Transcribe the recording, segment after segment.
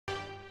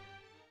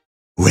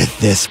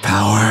this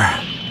power.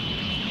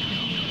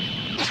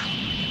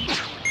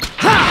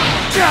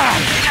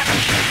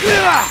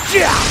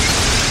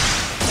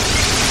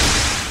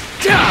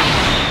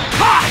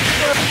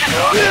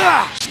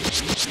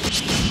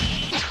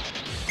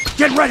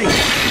 Get ready!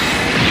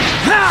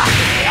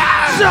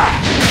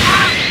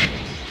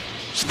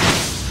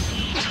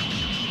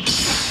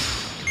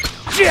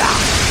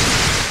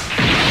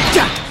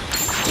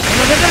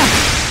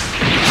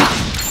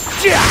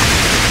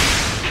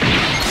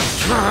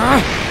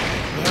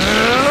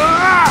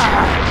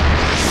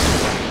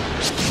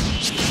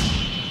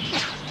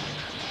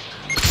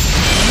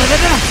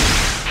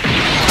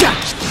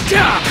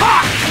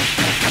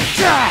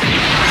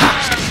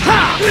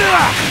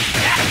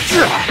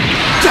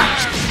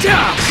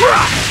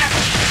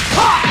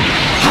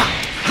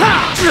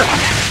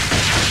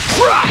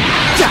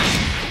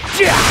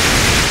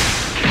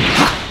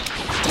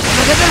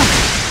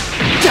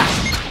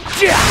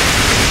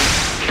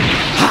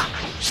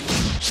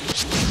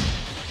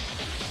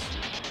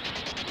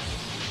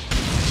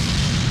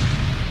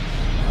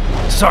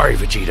 Sorry,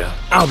 Vegeta.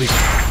 I'll be...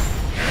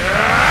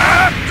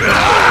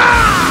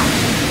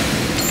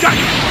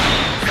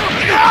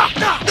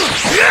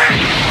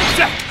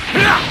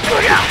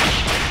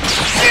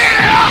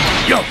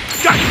 Yo,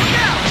 got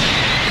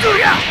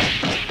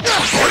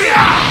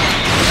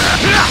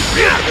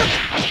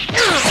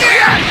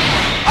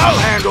I'll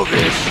handle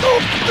this.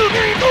 Don't keep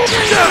it.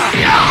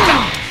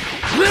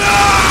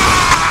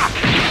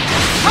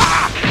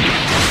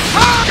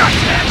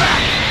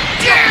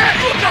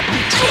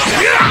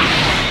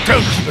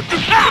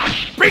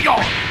 Bring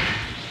on.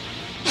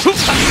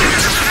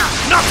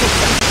 Not so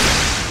fast.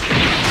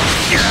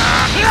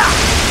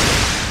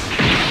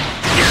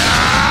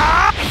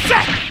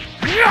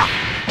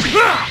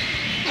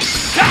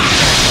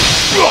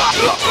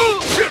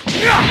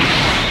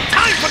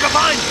 Time for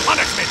divine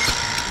punishment!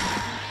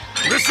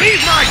 Receive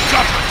my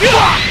judgment!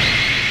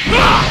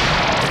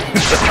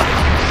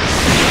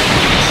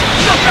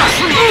 The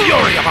true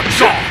fury of a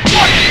god!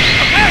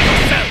 Prepare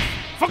yourself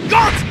for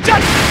God's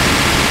judgment!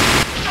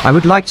 I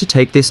would like to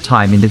take this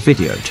time in the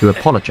video to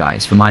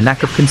apologize for my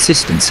lack of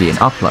consistency in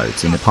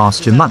uploads in the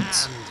past 2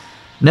 months.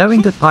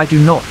 Knowing that I do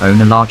not own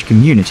a large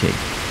community,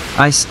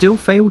 I still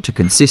fail to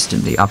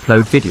consistently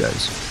upload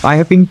videos. I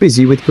have been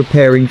busy with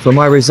preparing for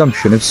my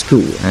resumption of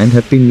school and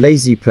have been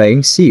lazy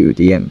playing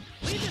CODM.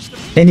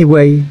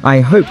 Anyway,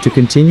 I hope to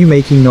continue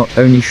making not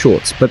only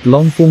shorts but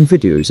long-form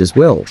videos as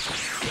well.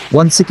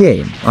 Once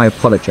again, I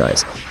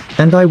apologize,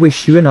 and I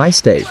wish you a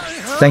nice day.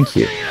 Thank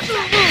you.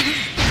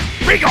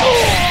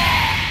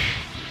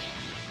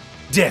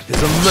 Death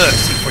is a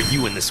mercy for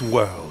you in this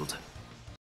world.